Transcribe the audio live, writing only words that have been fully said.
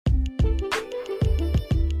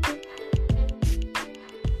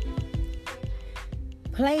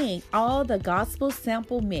playing all the gospel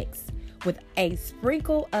sample mix with a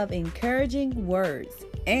sprinkle of encouraging words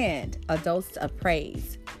and a dose of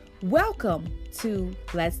praise. Welcome to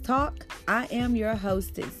Let's Talk. I am your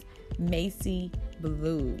hostess, Macy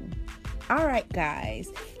Blue. All right,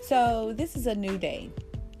 guys. So this is a new day.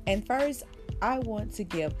 And first, I want to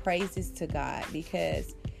give praises to God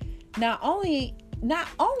because not only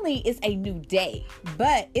is a new day,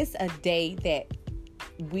 but it's a day that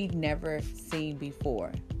we've never seen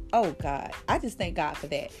before. Oh God, I just thank God for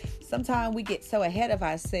that. Sometimes we get so ahead of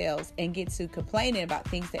ourselves and get to complaining about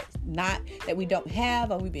things that we don't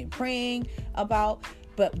have or we've been praying about.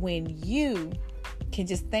 But when you can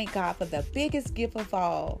just thank God for the biggest gift of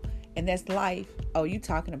all, and that's life, oh, you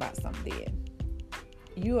talking about something then.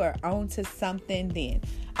 You are on to something then.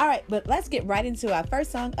 All right, but let's get right into our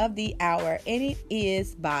first song of the hour, and it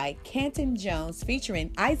is by Canton Jones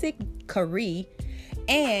featuring Isaac Curry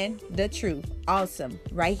and The Truth. Awesome.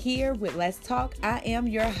 Right here with Let's Talk. I am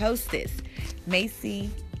your hostess, Macy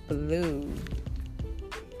Blue.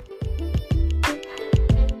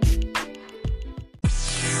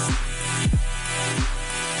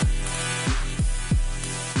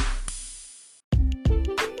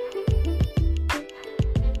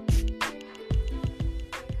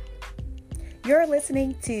 You're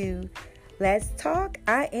listening to Let's Talk.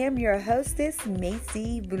 I am your hostess,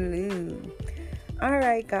 Macy Blue. All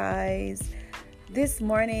right, guys. This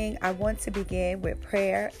morning, I want to begin with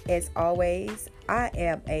prayer. As always, I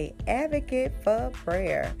am an advocate for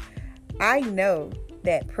prayer. I know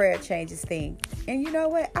that prayer changes things. And you know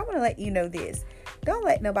what? I want to let you know this. Don't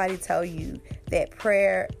let nobody tell you that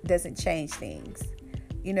prayer doesn't change things.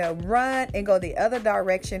 You know, run and go the other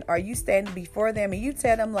direction, or you stand before them and you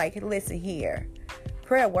tell them, like, listen here,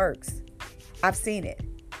 prayer works. I've seen it.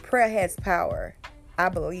 Prayer has power. I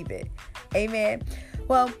believe it. Amen.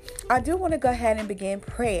 Well, I do want to go ahead and begin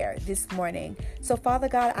prayer this morning. So, Father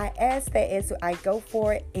God, I ask that as I go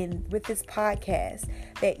forward with this podcast,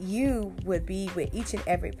 that you would be with each and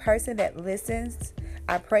every person that listens.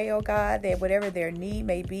 I pray, oh God, that whatever their need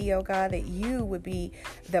may be, oh God, that you would be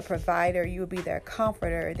the provider, you would be their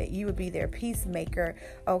comforter, that you would be their peacemaker,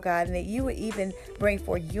 oh God, and that you would even bring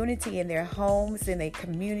forth unity in their homes, in their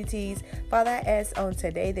communities. Father, I ask on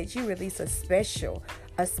today that you release a special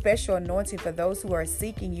anointing for those who are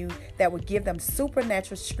seeking you, that would give them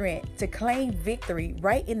supernatural strength to claim victory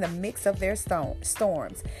right in the mix of their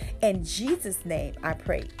storms. In Jesus' name, I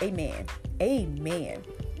pray. Amen. Amen.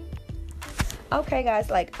 Okay, guys,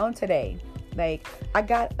 like on today, like I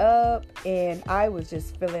got up and I was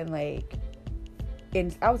just feeling like,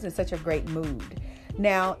 I was in such a great mood.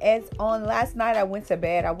 Now, as on last night, I went to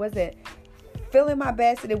bed. I wasn't feeling my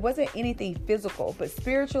best, and it wasn't anything physical, but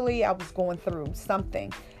spiritually, I was going through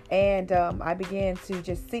something. And I began to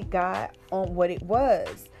just seek God on what it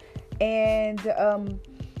was. And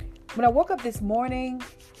when I woke up this morning,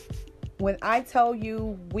 when I tell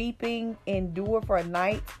you weeping endure for a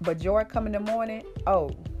night, but joy come in the morning,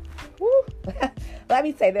 oh, whoo. Let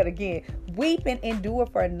me say that again. Weeping endure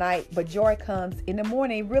for a night, but joy comes in the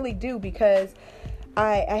morning. Really do, because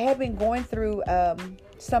I have been going through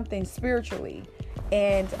something spiritually,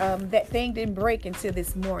 and that thing didn't break until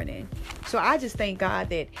this morning. So I just thank God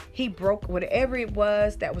that he broke whatever it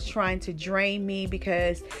was that was trying to drain me,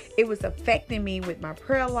 because it was affecting me with my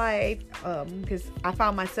prayer life, because I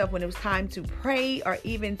found myself, when it was time to pray, or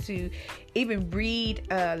even read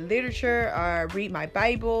literature, or read my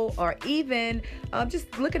Bible, or even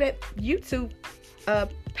just looking at YouTube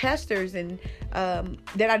pastors and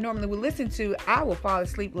that I normally would listen to, I will fall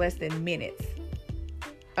asleep less than minutes.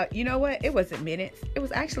 You know what? It wasn't minutes. It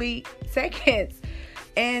was actually seconds.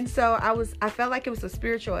 And so I felt like it was a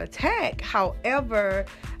spiritual attack. However,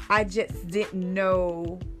 I just didn't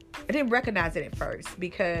know. I didn't recognize it at first,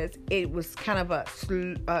 because it was kind of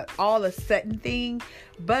a all a sudden thing.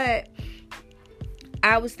 But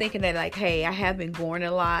I was thinking that, like, hey, I have been going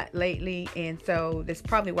a lot lately, and so that's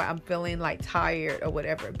probably why I'm feeling like tired or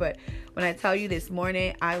whatever. But when I tell you, this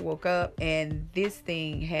morning I woke up and this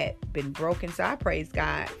thing had been broken, so I praise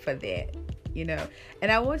God for that, you know.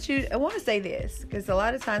 And I want to say this, because a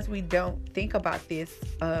lot of times we don't think about this.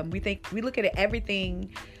 We look at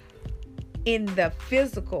everything in the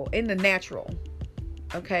physical, in the natural.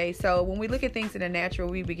 Okay, so when we look at things in the natural,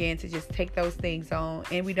 we begin to just take those things on,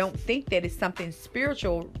 and we don't think that it's something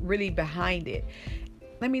spiritual really behind it.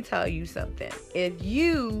 Let me tell you something. If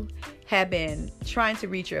you have been trying to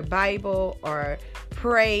read your Bible or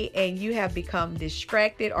pray and you have become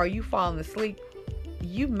distracted, or you fallen asleep,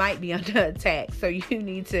 you might be under attack. So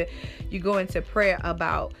you go into prayer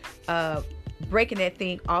about breaking that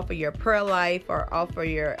thing off of your prayer life or off of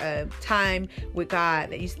your time with God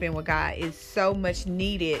that you spend with God is so much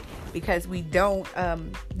needed, because we don't,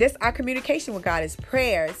 our communication with God is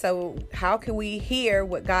prayer. So how can we hear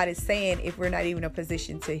what God is saying if we're not even in a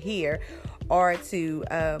position to hear or to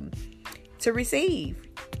receive?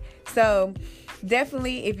 So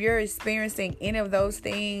definitely, if you're experiencing any of those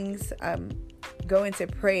things, go into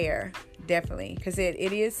prayer, definitely, because it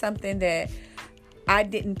is something that I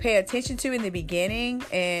didn't pay attention to in the beginning,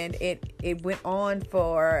 and it went on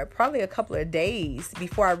for probably a couple of days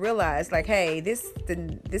before I realized, like, hey, this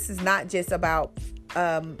is not just about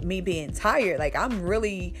me being tired. Like,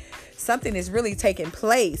 something is really taking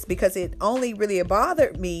place, because it only really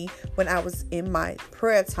bothered me when I was in my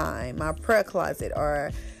prayer time, my prayer closet,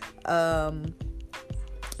 or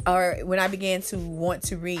when I began to want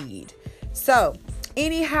to read. So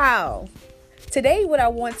anyhow, today what I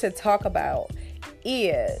want to talk about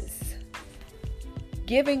is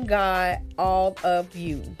giving God all of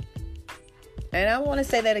you. And I want to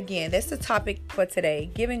say that again. That's the topic for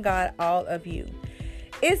today. Giving God all of you.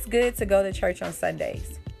 It's good to go to church on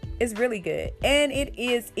Sundays. It's really good. And it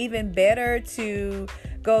is even better to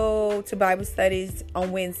go to Bible studies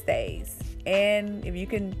on Wednesdays. And if you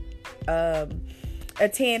can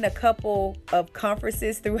attend a couple of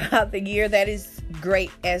conferences throughout the year, that is great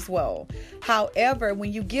as well. However,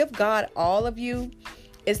 when you give God all of you,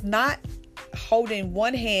 it's not holding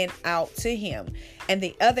one hand out to Him and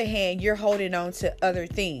the other hand you're holding on to other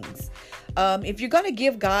things. If you're going to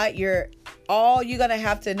give God your all, you're going to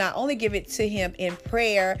have to not only give it to Him in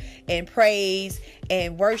prayer and praise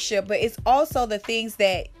and worship, but it's also the things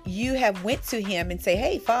that you have went to Him and say,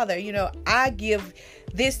 hey, Father, I give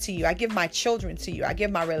this to you. I give my children to you. I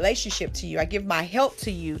give my relationship to you. I give my help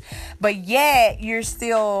to you. But yet you're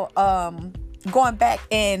still going back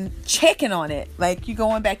and checking on it. Like, you're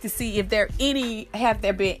going back to see if have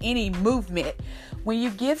there been any movement. When you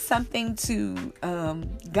give something to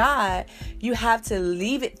God, you have to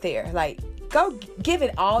leave it there. Like, go give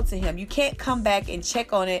it all to Him. You can't come back and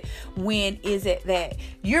check on it when is it that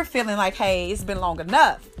you're feeling like, hey, it's been long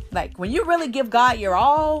enough. Like, when you really give God your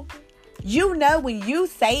all, when you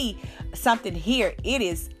say something here, it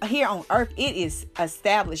is here on earth, it is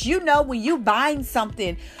established. When you bind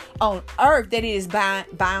something on earth, that it is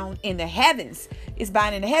bound in the heavens. It's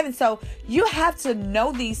bound in the heavens. So you have to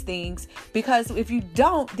know these things, because if you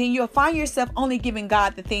don't, then you'll find yourself only giving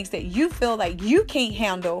God the things that you feel like you can't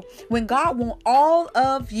handle, when God wants all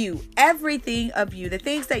of you, everything of you, the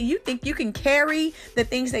things that you think you can carry, the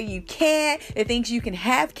things that you can't, the things you can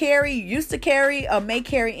have carry, you used to carry, or may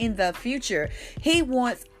carry in the future. He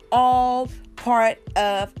wants all part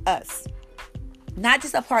of us, not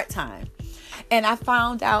just a part-time. And I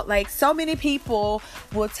found out, like, so many people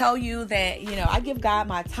will tell you that, I give God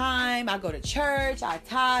my time, I go to church, I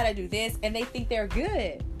tithe, I do this, and they think they're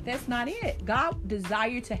good. That's not it. God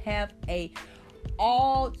desires to have a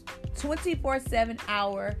all 24/7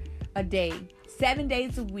 hour a day, 7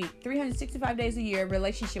 days a week, 365 days a year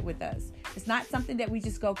relationship with us. It's not something that we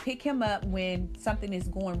just go pick Him up when something is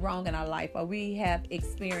going wrong in our life, or we have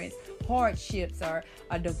experienced hardships, or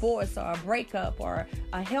a divorce, or a breakup, or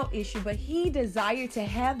a health issue. But He desired to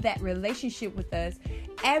have that relationship with us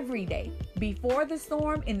every day, before the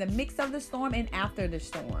storm, in the mix of the storm, and after the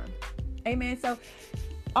storm. Amen. So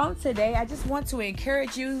on today, I just want to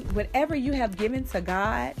encourage you, whatever you have given to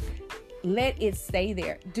God, let it stay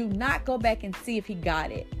there. Do not go back and see if He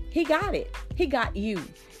got it. He got it. He got you.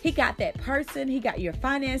 He got that person. He got your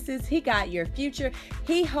finances. He got your future.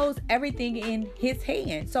 He holds everything in His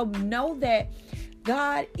hand. So know that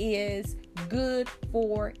God is good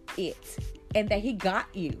for it, and that He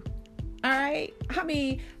got you. All right. I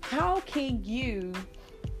mean, how can you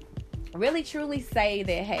really truly say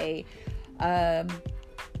that, hey,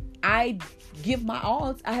 I give my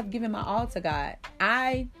all. I have given my all to God.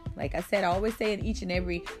 Like I said, I always say in each and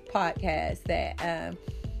every podcast that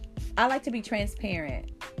I like to be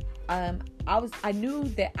transparent. I know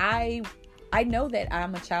that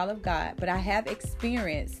I'm a child of God, but I have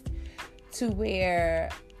experienced to where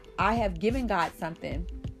I have given God something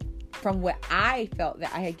from what I felt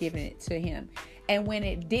that I had given it to Him. And when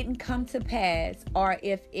it didn't come to pass, or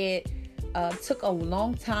if it took a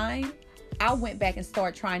long time, I went back and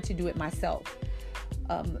started trying to do it myself.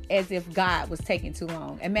 As if God was taking too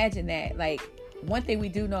long. Imagine that. Like, one thing we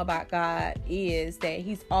do know about God is that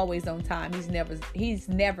He's always on time. He's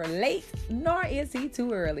never late, nor is He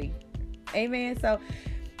too early. Amen. So,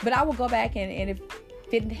 but I will go back and if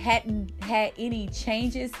it hadn't had any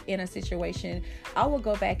changes in a situation, I will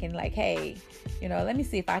go back and like, hey, let me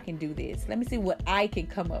see if I can do this. Let me see what I can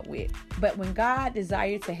come up with. But when God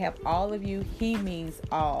desires to help all of you, he means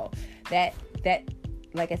all. That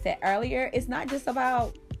like I said earlier, it's not just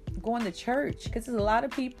about going to church, because there's a lot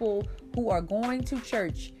of people who are going to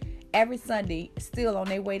church every Sunday still on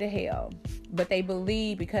their way to hell. But they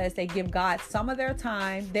believe because they give God some of their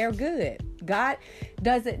time, they're good. God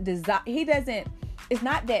doesn't desire, it's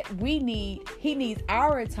not that he needs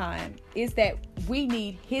our time. It's that we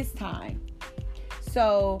need his time.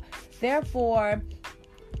 So therefore,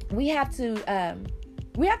 we have to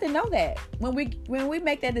know that when we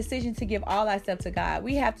make that decision to give all ourselves to God,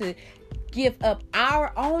 we have to give up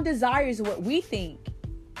our own desires, what we think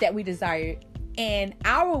that we desire, and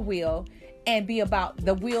our will, and be about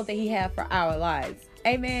the will that he has for our lives.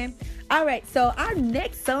 Amen. All right. So our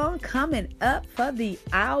next song coming up for the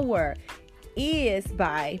hour is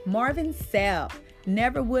by Marvin Sapp.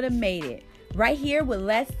 Never Would Have Made It. Right here with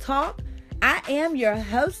Let's Talk. I am your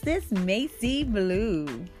hostess, Macy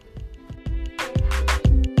Blue.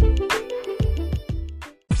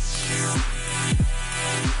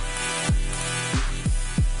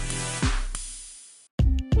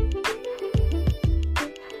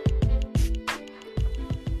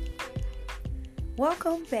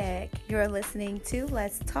 Welcome back. You're listening to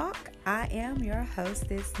Let's Talk. I am your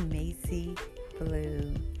hostess, Macy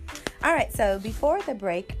Blue. All right, so before the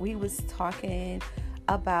break, we was talking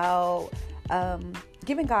about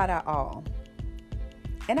giving God our all.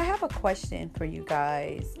 And I have a question for you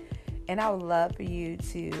guys, and I would love for you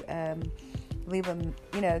to leave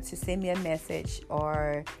to send me a message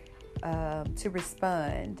or to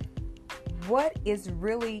respond. What is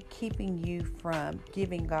really keeping you from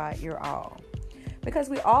giving God your all? Because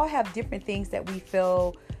we all have different things that we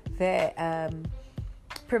feel that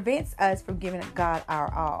prevents us from giving God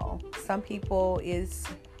our all. Some people is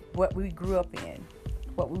what we grew up in,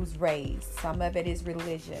 what we was raised. Some of it is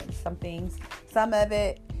religion. Some of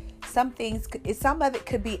it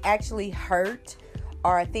could be actually hurt,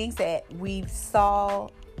 or things that we saw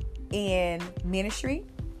in ministry.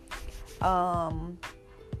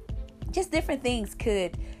 Just different things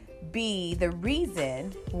could be the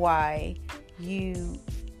reason why you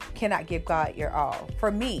cannot give God your all.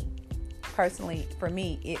 For me, personally,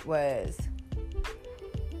 it was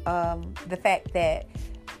the fact that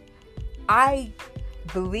I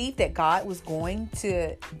believed that God was going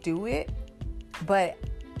to do it, but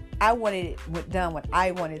I wanted it done when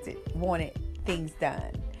I wanted things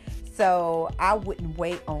done. So I wouldn't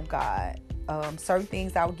wait on God. Certain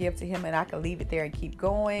things I would give to him, and I could leave it there and keep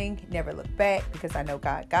going, never look back, because I know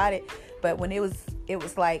God got it. But when it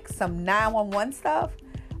was like some 911 stuff,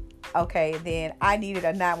 okay, then I needed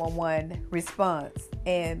a 911 response.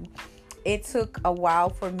 And it took a while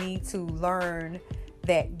for me to learn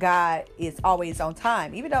that God is always on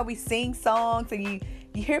time. Even though we sing songs and you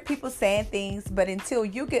hear people saying things, but until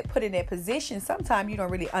you get put in that position, sometimes you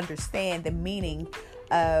don't really understand the meaning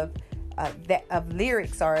of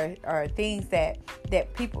lyrics or things that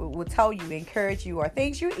people will tell you, encourage you, or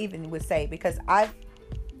things you even would say. Because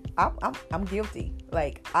I'm guilty.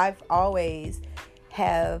 Like, I've always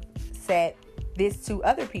have said this to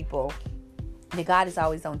other people, that God is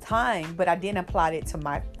always on time, but I didn't apply it to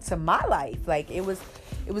my life. Like, it was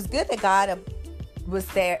good that God was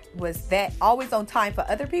that always on time for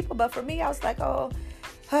other people, but for me, I was like, oh,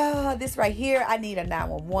 this right here, I need a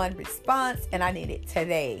 911 response, and I need it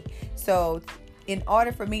today. So in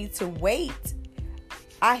order for me to wait,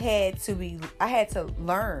 I had to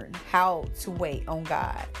learn how to wait on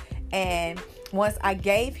God. And once I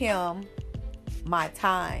gave him my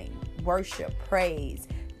time, worship, praise,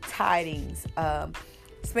 tidings,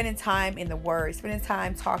 spending time in the Word, spending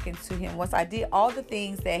time talking to him, once I did all the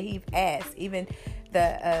things that he asked, even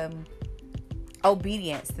the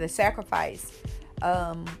obedience, the sacrifice,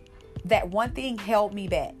 that one thing held me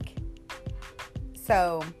back.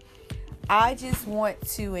 So I just want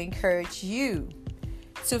to encourage you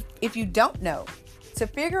to, if you don't know, to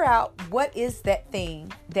figure out what is that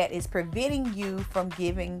thing that is preventing you from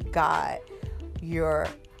giving God your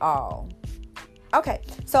all. Okay,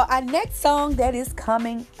 so our next song that is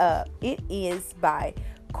coming up, it is by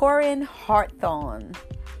Corin Hawthorne.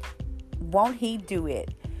 Won't He Do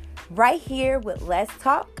It? Right here with Let's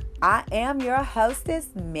Talk. I am your hostess,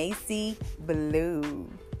 Macy Blue.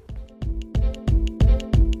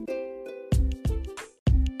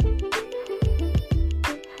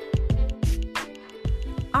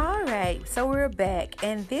 All right, so we're back,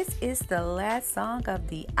 and this is the last song of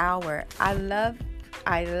the hour. I love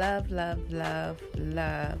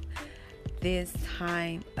this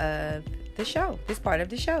time of this part of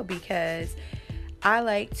the show, because I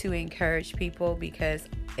like to encourage people, because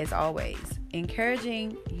as always,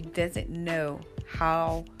 encouraging you doesn't know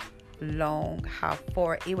how long, how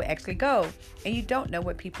far it will actually go, and you don't know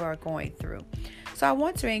what people are going through. So I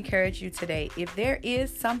want to encourage you today, if there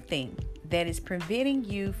is something that is preventing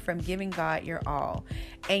you from giving God your all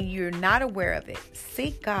and you're not aware of it,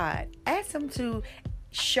 seek God. Ask Him to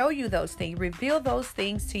show you those things, reveal those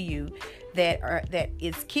things to you that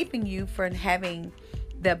is keeping you from having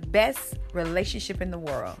the best relationship in the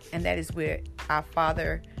world, and that is with our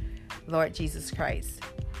Father, Lord Jesus Christ.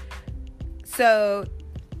 So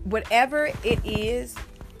whatever it is,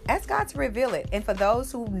 ask God to reveal it. And for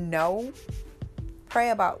those who know,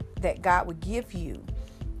 pray about that God would give you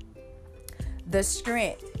the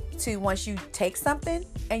strength to, once you take something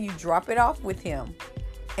and you drop it off with Him,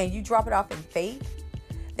 and you drop it off in faith,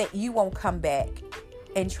 that you won't come back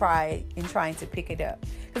and trying to pick it up.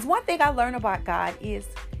 Because one thing I learned about God is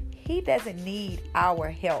He doesn't need our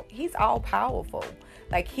help. He's all powerful.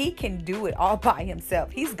 Like, He can do it all by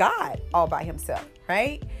Himself. He's God all by Himself,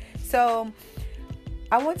 right? So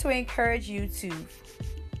I want to encourage you to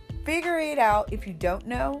figure it out if you don't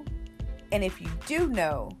know. And if you do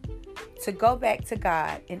know, to go back to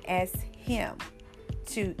God and ask Him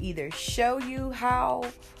to either show you how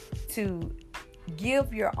to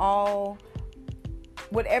give your all,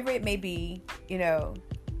 whatever it may be. You know,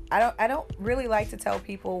 I don't really like to tell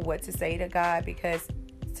people what to say to God, because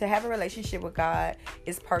to have a relationship with God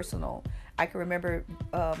is personal. I can remember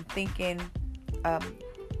thinking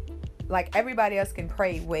like everybody else can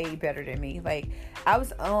pray way better than me. Like, I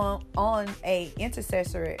was on a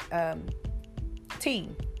intercessor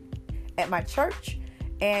team at my church,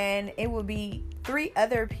 and it would be 3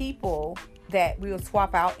 other people that we would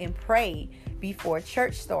swap out and pray before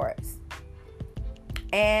church starts.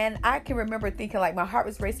 And I can remember thinking, like, my heart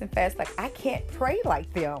was racing fast. Like, I can't pray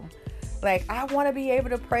like them. Like, I want to be able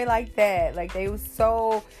to pray like that. Like, they were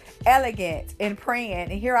so elegant in praying.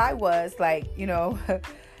 And here I was, like, you know,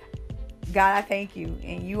 God, I thank you.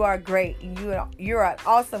 And you are great. And you're an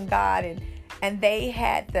awesome God. And they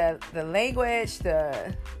had the language,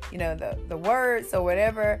 the words or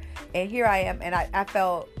whatever. And here I am. And I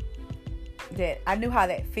felt that I knew how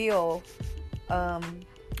that feel.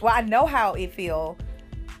 I know how it feel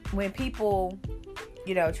when people,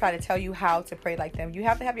 try to tell you how to pray like them. You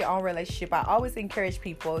have to have your own relationship. I always encourage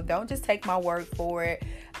people, don't just take my word for it.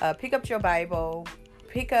 Pick up your Bible.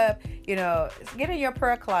 Get in your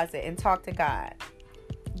prayer closet and talk to God.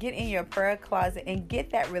 Get in your prayer closet and get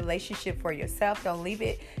that relationship for yourself. Don't leave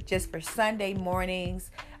it just for Sunday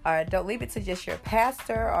mornings, or don't leave it to just your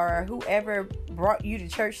pastor or whoever brought you to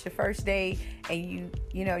church the first day and you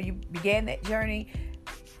began that journey.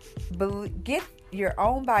 Get your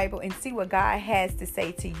own Bible and see what God has to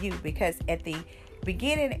say to you, because at the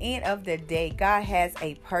beginning and end of the day, God has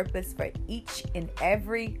a purpose for each and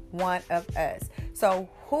every one of us. So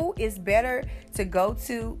who is better to go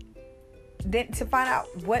to than to find out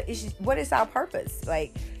what is our purpose?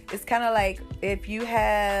 Like, it's kind of like if you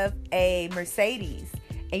have a Mercedes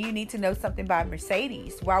and you need to know something about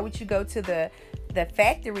Mercedes, why would you go to the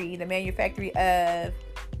manufacturer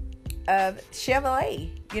of Chevrolet,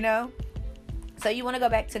 So you want to go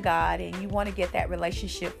back to God, and you want to get that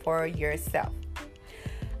relationship for yourself.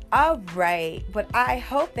 All right. But I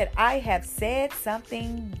hope that I have said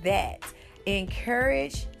something that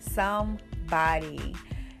encouraged somebody.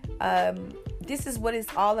 This is what it's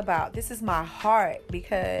all about. This is my heart,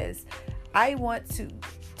 because I want to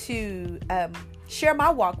share my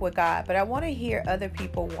walk with God, but I want to hear other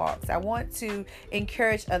people's walks. I want to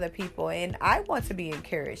encourage other people, and I want to be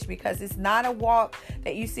encouraged, because it's not a walk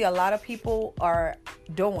that you see a lot of people are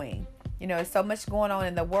doing. There's so much going on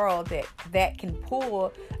in the world that can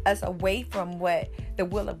pull us away from what the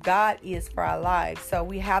will of God is for our lives. So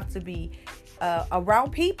we have to be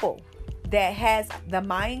around people that has the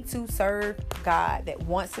mind to serve God, that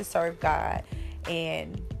wants to serve God,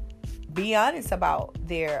 and be honest about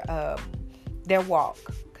their walk.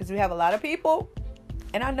 Because we have a lot of people,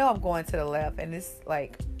 and I know I'm going to the left, and it's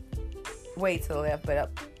like way to the left, but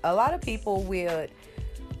a lot of people would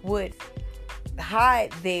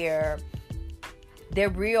hide their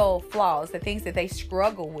real flaws, the things that they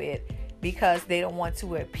struggle with, because they don't want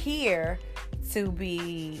to appear to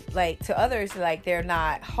be like to others, like they're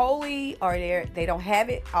not holy, or they don't have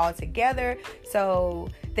it all together. So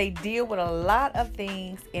they deal with a lot of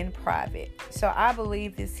things in private. So I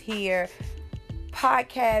believe this here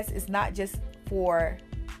podcast is not just for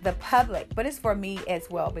the public, but it's for me as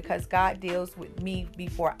well, because God deals with me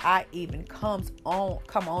before I even come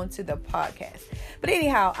on to the podcast. But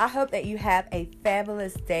anyhow, I hope that you have a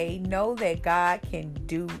fabulous day. Know that God can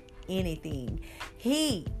do anything.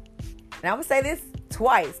 And I'm going to say this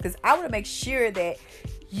twice because I want to make sure that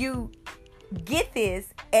you get this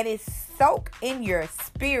and it's soaked in your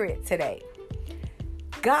spirit today.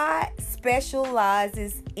 God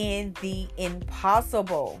specializes in the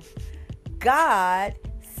impossible. God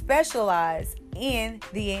specializes in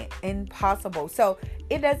the impossible. So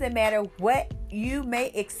it doesn't matter what you may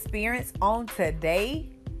experience on today.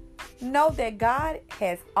 Know that God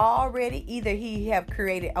has already, either He have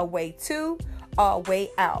created a way to or a way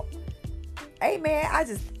out. Amen. I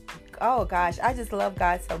just love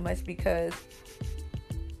God so much because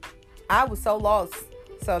I was so lost.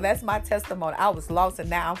 So that's my testimony. I was lost and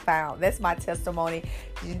now I'm found. That's my testimony.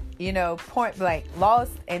 Point blank.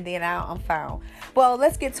 Lost and then now I'm found. Well,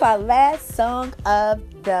 let's get to our last song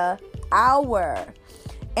of the hour.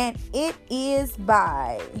 And it is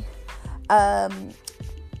by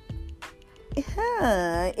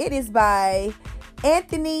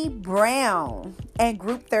Anthony Brown and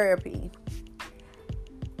Group Therapy.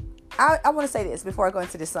 I want to say this before I go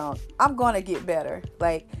into this song. I'm going to get better.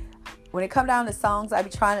 Like, when it comes down to songs, I be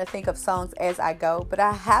trying to think of songs as I go, but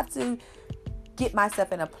I have to get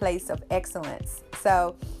myself in a place of excellence.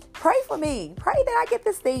 So pray for me. Pray that I get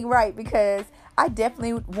this thing right, because I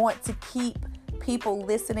definitely want to keep people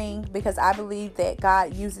listening, because I believe that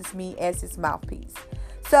God uses me as His mouthpiece.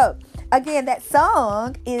 So again, that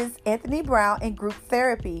song is Anthony Brown and Group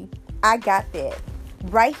Therapy. I got that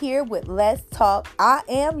right here with Let's Talk. I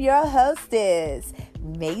am your hostess,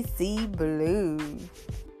 Macy Blue.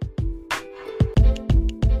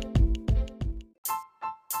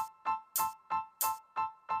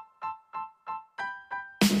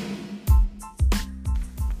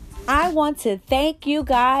 I want to thank you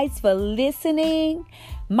guys for listening.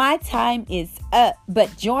 My time is up,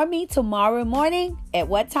 but join me tomorrow morning at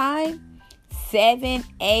what time? 7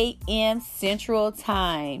 a.m. Central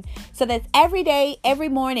Time. So that's every day, every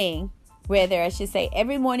morning,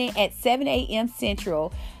 every morning at 7 a.m.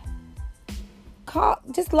 Central.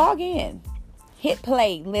 Just log in, hit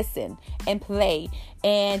play, listen, and play.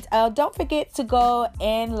 And don't forget to go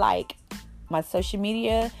and like my social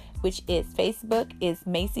media, which is Facebook is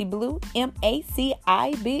Macy Blue,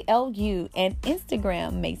 MACIBLU, and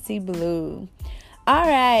Instagram Macy Blue. All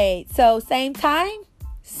right, so same time,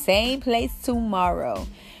 same place tomorrow.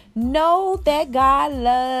 Know that God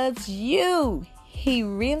loves you. He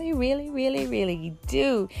really, really, really, really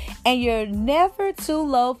do. And you're never too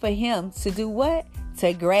low for Him to do what?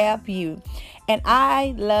 To grab you. And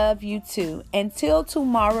I love you too. Until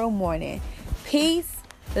tomorrow morning, peace,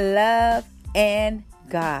 love, and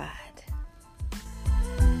God.